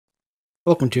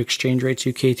Welcome to Exchange Rates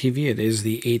UK TV. It is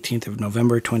the 18th of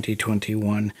November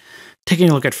 2021.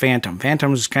 Taking a look at Fantom.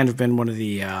 Fantom's kind of been one of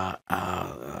the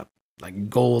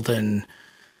like golden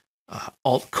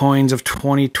altcoins of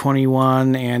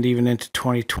 2021 and even into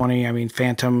 2020. I mean,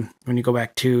 Fantom, when you go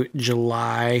back to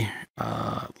July,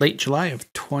 late July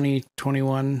of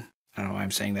 2021, I don't know why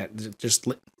I'm saying that, just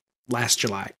last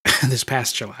July, this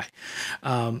past July,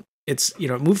 it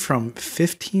moved from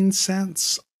 15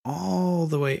 cents all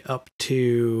the way up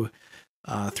to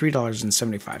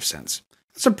 $3.75.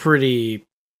 That's a pretty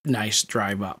nice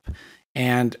drive up.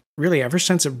 And really, ever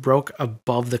since it broke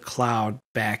above the cloud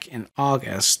back in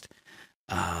August,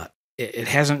 it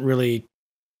hasn't really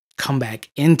come back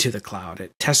into the cloud.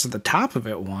 It tested the top of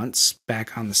it once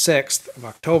back on the 6th of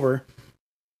October.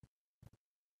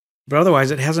 But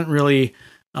otherwise, it hasn't really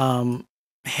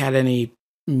had any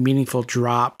meaningful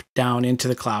drop down into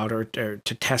the cloud or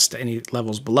to test any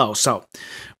levels below. So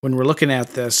when we're looking at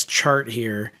this chart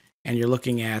here and you're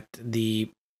looking at the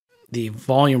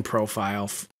volume profile,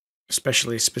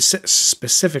 especially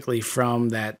specifically from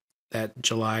that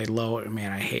July low,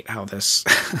 man, I hate how this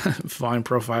volume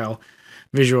profile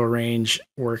visual range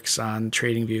works on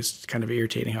TradingView. It's kind of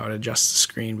irritating how it adjusts the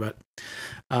screen, but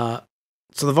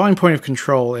so the volume point of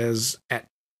control is at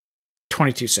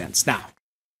 22 cents. Now,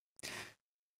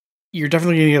 you're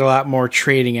definitely going to get a lot more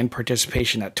trading and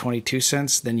participation at 22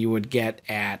 cents than you would get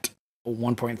at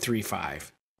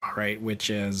 1.35, all right, which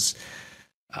is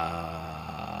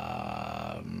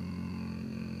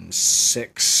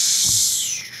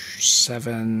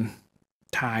 6-7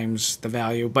 times the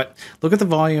value. But look at the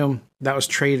volume that was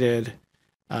traded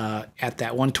at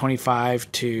that 125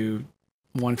 to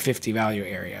 150 value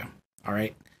area, all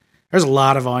right? There's a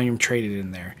lot of volume traded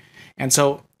in there. And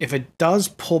so if it does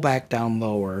pull back down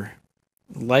lower,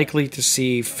 likely to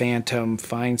see Fantom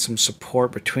find some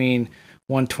support between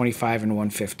 125 and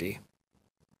 150.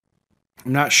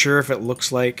 I'm not sure if it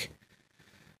looks like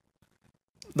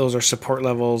those are support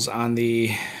levels on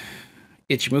the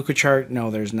Ichimoku chart.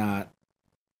 No, there's not.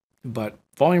 But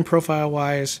volume profile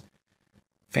wise,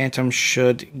 Fantom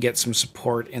should get some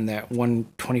support in that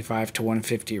 125 to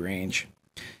 150 range.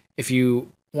 If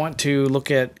you want to look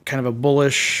at kind of a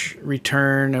bullish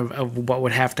return of what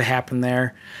would have to happen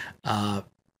there, I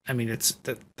mean, it's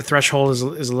the threshold is a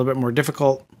little bit more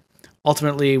difficult.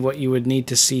 Ultimately, what you would need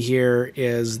to see here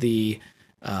is the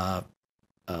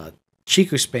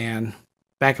Chiku span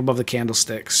back above the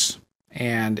candlesticks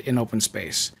and in open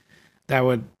space.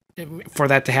 For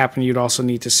that to happen, you'd also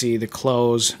need to see the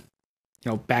close,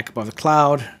 back above the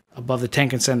cloud, above the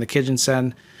Tenkan-sen, the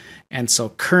Kijun-sen. And so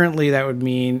currently that would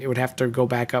mean it would have to go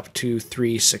back up to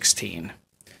 316,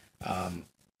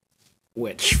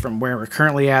 which from where we're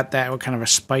currently at, what kind of a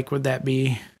spike would that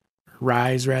be?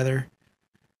 Rise, rather?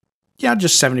 Yeah,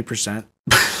 just 70%.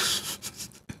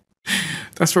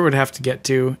 That's where it would have to get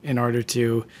to in order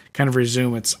to kind of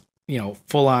resume its,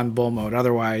 full-on bull mode.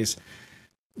 Otherwise,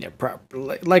 yeah,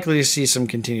 likely to see some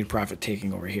continued profit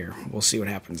taking over here. We'll see what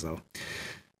happens, though.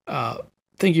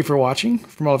 Thank you for watching.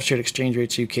 From all of Exchange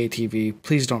Rates UK TV,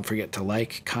 please don't forget to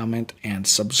like, comment, and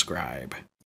subscribe.